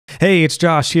Hey, it's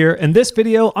Josh here. In this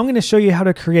video, I'm going to show you how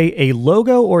to create a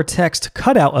logo or text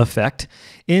cutout effect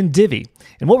in Divi.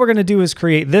 And what we're going to do is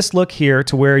create this look here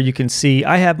to where you can see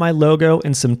I have my logo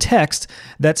and some text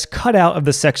that's cut out of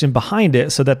the section behind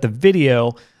it so that the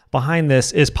video behind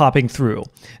this is popping through.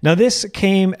 Now this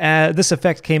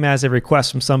effect came as a request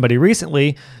from somebody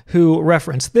recently who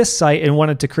referenced this site and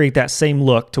wanted to create that same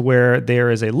look to where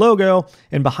there is a logo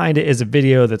and behind it is a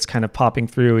video that's kind of popping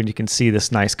through and you can see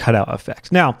this nice cutout effect.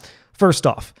 Now, first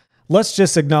off, let's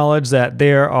just acknowledge that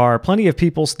there are plenty of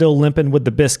people still limping with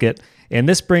the biscuit, and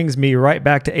this brings me right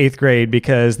back to 8th grade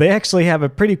because they actually have a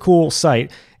pretty cool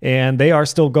site and they are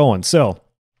still going. So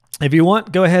if you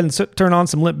want, go ahead and turn on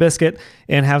some Limp Bizkit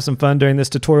and have some fun during this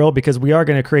tutorial because we are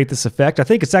going to create this effect. I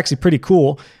think it's actually pretty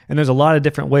cool, and there's a lot of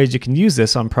different ways you can use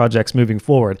this on projects moving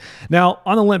forward. Now,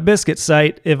 on the Limp Bizkit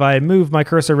site, if I move my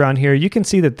cursor around here, you can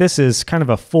see that this is kind of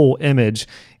a full image,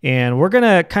 and we're going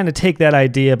to kind of take that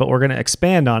idea, but we're going to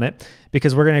expand on it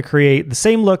because we're going to create the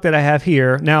same look that I have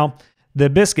here. Now, the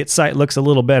Bizkit site looks a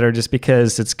little better just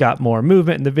because it's got more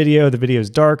movement in the video is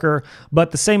darker,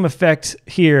 but the same effect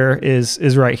here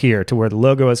is right here to where the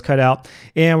logo is cut out,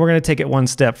 and we're going to take it one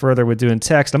step further with doing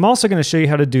text. I'm also going to show you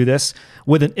how to do this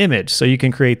with an image, so you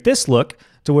can create this look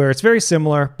to where it's very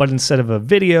similar, but instead of a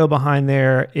video behind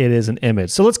there, it is an image.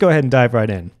 So let's go ahead and dive right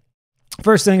in.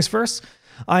 First things first,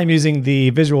 I'm using the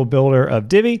visual builder of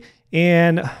Divi,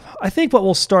 and I think what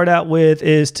we'll start out with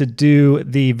is to do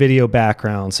the video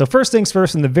background. So first things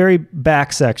first, in the very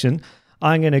back section,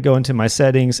 I'm going to go into my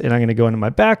settings and I'm going to go into my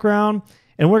background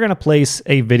and we're going to place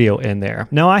a video in there.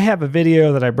 Now I have a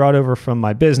video that I brought over from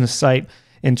my business site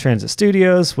in Transit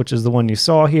Studios, which is the one you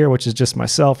saw here, which is just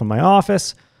myself in my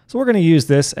office. So we're going to use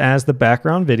this as the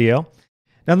background video.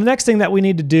 Now the next thing that we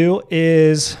need to do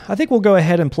is, I think we'll go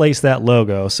ahead and place that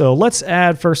logo. So let's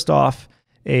add first off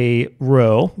a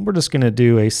row. We're just going to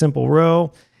do a simple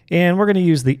row and we're going to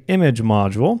use the image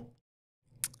module.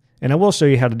 And I will show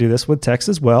you how to do this with text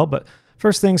as well. But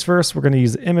first things first, we're going to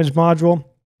use the image module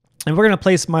and we're going to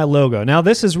place my logo. Now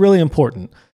this is really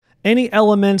important. Any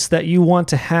elements that you want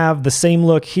to have the same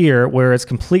look here where it's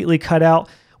completely cut out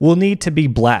will need to be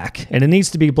black. And it needs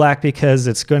to be black because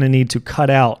it's going to need to cut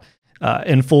out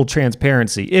in full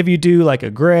transparency. If you do like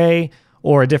a gray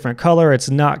or a different color,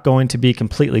 it's not going to be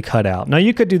completely cut out. Now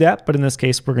you could do that, but in this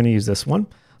case, we're going to use this one.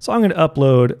 So I'm going to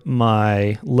upload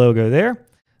my logo there.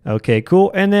 Okay,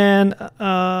 cool. And then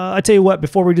I tell you what,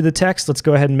 before we do the text, let's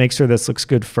go ahead and make sure this looks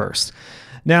good first.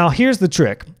 Now here's the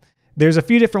trick. There's a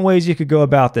few different ways you could go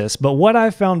about this, but what I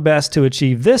found best to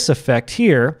achieve this effect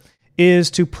here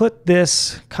is to put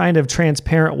this kind of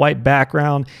transparent white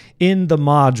background in the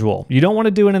module. You don't want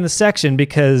to do it in the section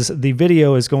because the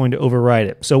video is going to override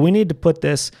it. So we need to put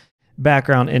this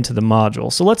background into the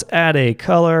module. So let's add a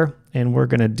color and we're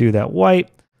going to do that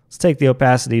white. Let's take the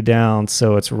opacity down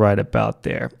so it's right about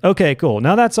there. Okay, cool.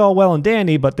 Now that's all well and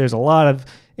dandy, but there's a lot of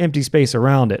empty space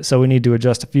around it. So we need to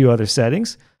adjust a few other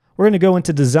settings. We're going to go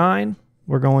into design.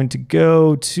 We're going to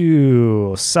go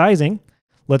to sizing.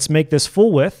 Let's make this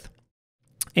full width.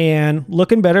 And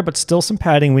looking better, but still some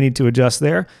padding we need to adjust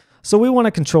there. So we want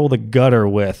to control the gutter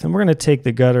width, and we're going to take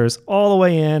the gutters all the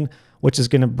way in, which is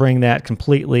going to bring that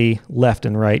completely left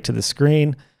and right to the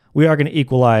screen. We are going to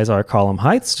equalize our column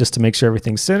heights just to make sure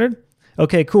everything's centered.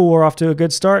 Okay, cool, we're off to a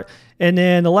good start. And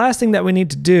then the last thing that we need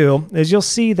to do is you'll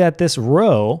see that this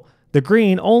row, the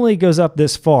green, only goes up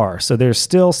this far, so there's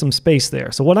still some space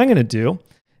there. So what I'm going to do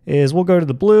is we'll go to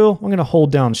the blue, I'm going to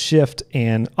hold down Shift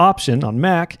and Option on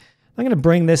Mac. I'm going to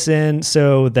bring this in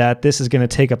so that this is going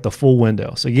to take up the full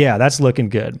window. So yeah, that's looking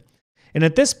good. And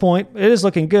at this point, it is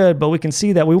looking good, but we can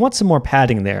see that we want some more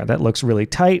padding there. That looks really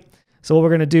tight. So what we're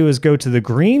going to do is go to the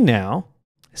green now.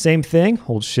 Same thing,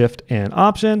 hold Shift and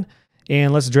Option,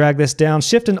 and let's drag this down.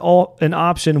 Shift and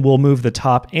Option will move the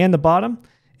top and the bottom.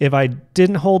 If I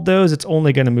didn't hold those, it's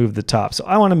only going to move the top. So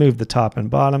I want to move the top and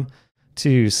bottom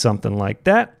to something like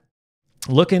that.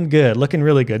 Looking good, looking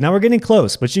really good. Now we're getting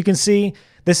close, but you can see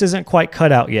this isn't quite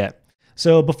cut out yet.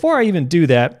 So before I even do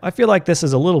that, I feel like this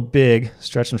is a little big,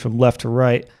 stretching from left to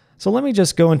right. So let me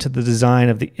just go into the design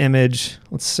of the image.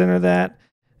 Let's center that,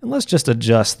 and let's just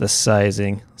adjust the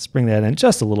sizing. Let's bring that in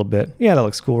just a little bit. Yeah, that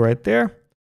looks cool right there.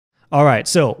 All right,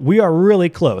 so we are really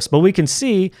close, but we can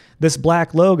see this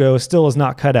black logo still is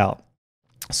not cut out.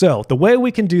 So the way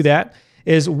we can do that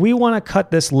is we want to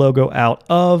cut this logo out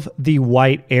of the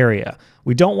white area.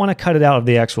 We don't want to cut it out of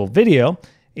the actual video,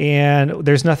 and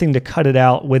there's nothing to cut it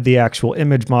out with the actual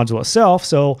image module itself.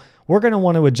 So we're going to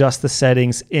want to adjust the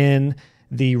settings in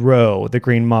the row, the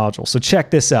green module. So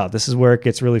check this out. This is where it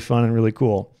gets really fun and really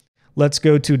cool. Let's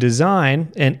go to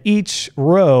design, and each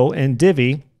row in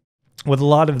Divi, with a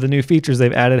lot of the new features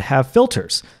they've added have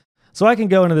filters. So I can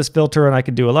go into this filter and I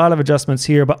can do a lot of adjustments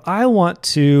here, but I want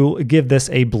to give this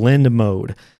a blend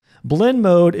mode. Blend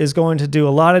mode is going to do a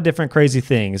lot of different crazy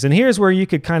things. And here's where you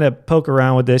could kind of poke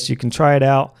around with this. You can try it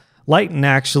out. Lighten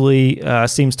actually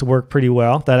seems to work pretty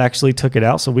well. That actually took it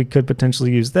out, so we could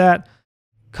potentially use that.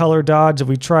 Color dodge, if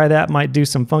we try that, might do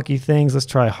some funky things. Let's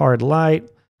try hard light.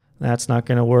 That's not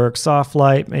going to work. Soft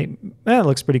light, that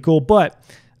looks pretty cool, but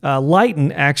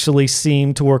lighten actually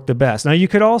seemed to work the best. Now you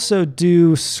could also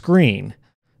do screen.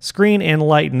 Screen and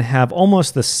lighten have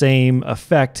almost the same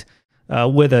effect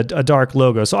with a dark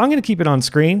logo. So I'm going to keep it on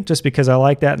screen just because I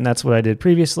like that, and that's what I did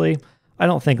previously. I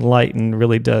don't think lighten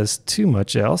really does too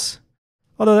much else,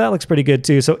 although that looks pretty good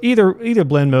too. So either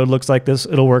blend mode looks like this.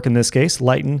 It'll work in this case,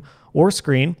 lighten or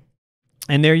screen.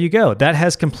 And there you go. That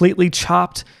has completely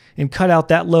chopped and cut out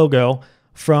that logo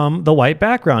from the white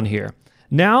background here.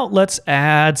 Now let's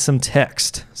add some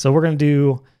text. So we're going to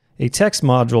do a text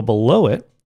module below it,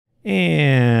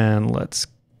 and let's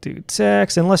do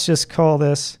text, and let's just call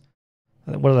this,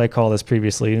 what did I call this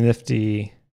previously?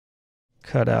 Nifty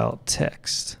cutout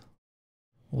text.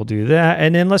 We'll do that,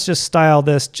 and then let's just style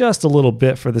this just a little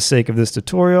bit for the sake of this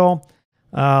tutorial.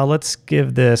 Let's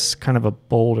give this kind of a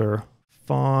bolder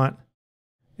font.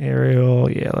 Arial,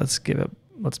 yeah, let's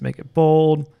make it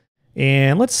bold,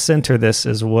 and let's center this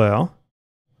as well.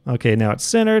 Okay, now it's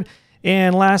centered.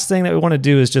 And last thing that we want to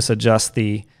do is just adjust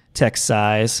the text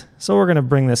size. So we're going to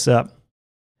bring this up.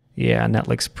 Yeah, and that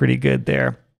looks pretty good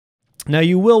there. Now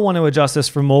you will want to adjust this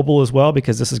for mobile as well,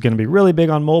 because this is going to be really big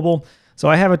on mobile. So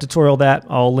I have a tutorial that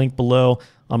I'll link below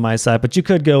on my side, but you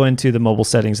could go into the mobile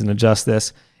settings and adjust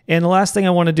this. And the last thing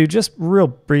I want to do just real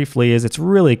briefly is it's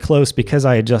really close because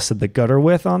I adjusted the gutter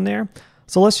width on there.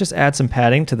 So let's just add some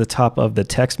padding to the top of the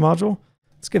text module.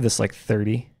 Let's give this like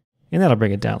 30. And that'll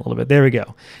bring it down a little bit. There we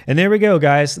go. And there we go,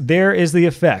 guys. There is the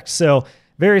effect. So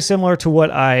very similar to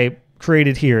what I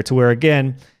created here, to where,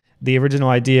 again, the original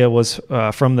idea was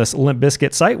from this Limp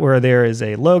Bizkit site, where there is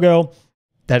a logo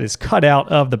that is cut out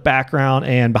of the background,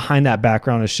 and behind that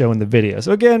background is showing the video.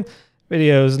 So again,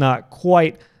 video is not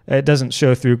quite, it doesn't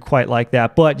show through quite like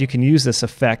that, but you can use this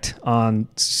effect on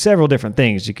several different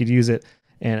things. You could use it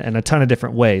in a ton of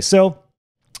different ways. So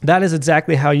that is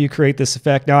exactly how you create this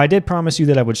effect. Now, I did promise you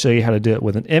that I would show you how to do it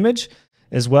with an image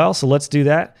as well. So let's do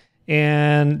that.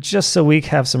 And just so we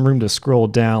have some room to scroll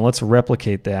down, let's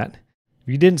replicate that. If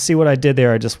you didn't see what I did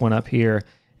there, I just went up here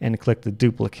and clicked the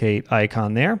duplicate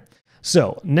icon there.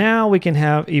 So now we can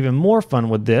have even more fun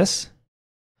with this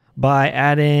by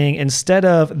adding, instead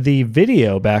of the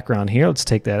video background here, let's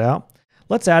take that out.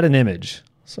 Let's add an image.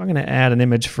 So I'm going to add an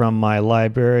image from my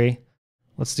library.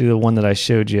 Let's do the one that I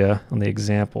showed you on the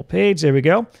example page. There we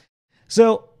go.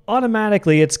 So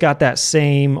automatically it's got that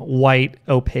same white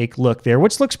opaque look there,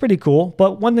 which looks pretty cool.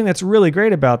 But one thing that's really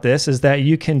great about this is that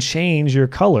you can change your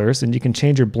colors, and you can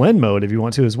change your blend mode if you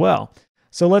want to as well.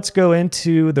 So let's go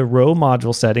into the row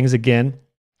module settings again,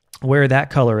 where that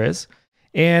color is.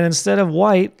 And instead of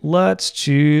white, let's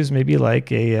choose maybe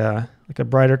like a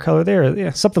brighter color there.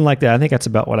 Yeah, something like that. I think that's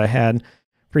about what I had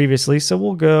previously. So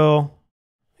we'll go,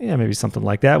 yeah, maybe something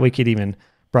like that. We could even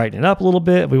brighten it up a little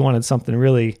bit if we wanted something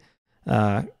really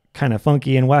kind of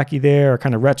funky and wacky there, or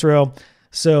kind of retro.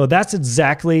 So that's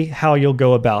exactly how you'll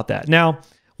go about that. Now,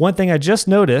 one thing I just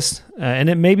noticed, and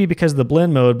it may be because of the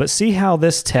blend mode, but see how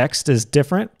this text is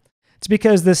different? It's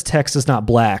because this text is not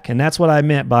black, and that's what I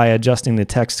meant by adjusting the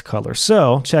text color.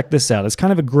 So check this out. It's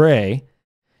kind of a gray.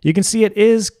 You can see it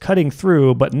is cutting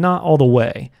through, but not all the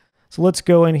way. So let's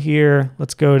go in here.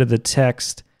 Let's go to the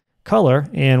text color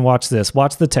and watch this.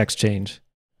 Watch the text change.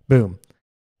 Boom.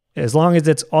 As long as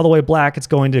it's all the way black, it's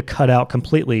going to cut out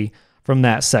completely from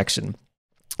that section.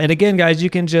 And again, guys, you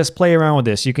can just play around with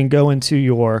this. You can go into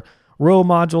your row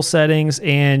module settings,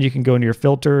 and you can go into your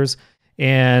filters,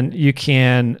 and you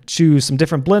can choose some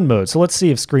different blend modes. So let's see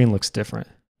if screen looks different.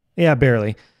 Yeah,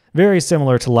 barely. Very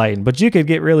similar to lighten, but you could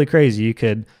get really crazy. You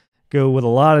could go with a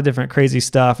lot of different crazy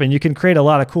stuff, and you can create a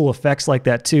lot of cool effects like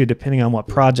that too, depending on what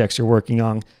projects you're working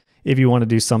on, if you want to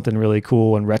do something really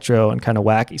cool and retro and kind of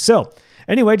wacky. So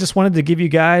anyway, just wanted to give you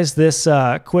guys this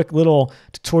quick little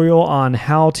tutorial on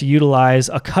how to utilize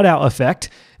a cutout effect.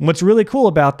 And what's really cool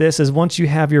about this is once you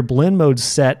have your blend mode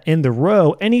set in the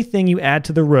row, anything you add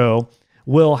to the row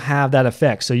will have that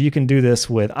effect. So you can do this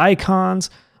with icons,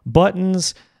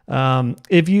 buttons.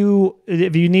 If you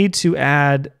need to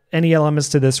add any elements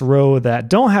to this row that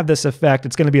don't have this effect,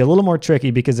 it's going to be a little more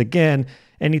tricky, because again,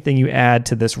 anything you add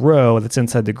to this row that's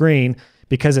inside the green,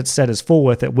 because it's set as full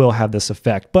width, it will have this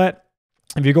effect. But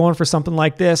if you're going for something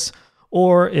like this,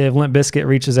 or if Limp Bizkit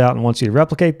reaches out and wants you to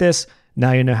replicate this,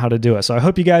 now you know how to do it. So I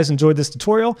hope you guys enjoyed this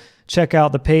tutorial. Check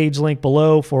out the page link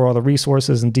below for all the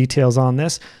resources and details on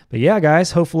this. But yeah,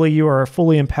 guys, hopefully you are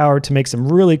fully empowered to make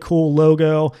some really cool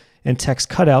logo and text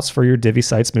cutouts for your Divi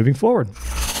sites moving forward.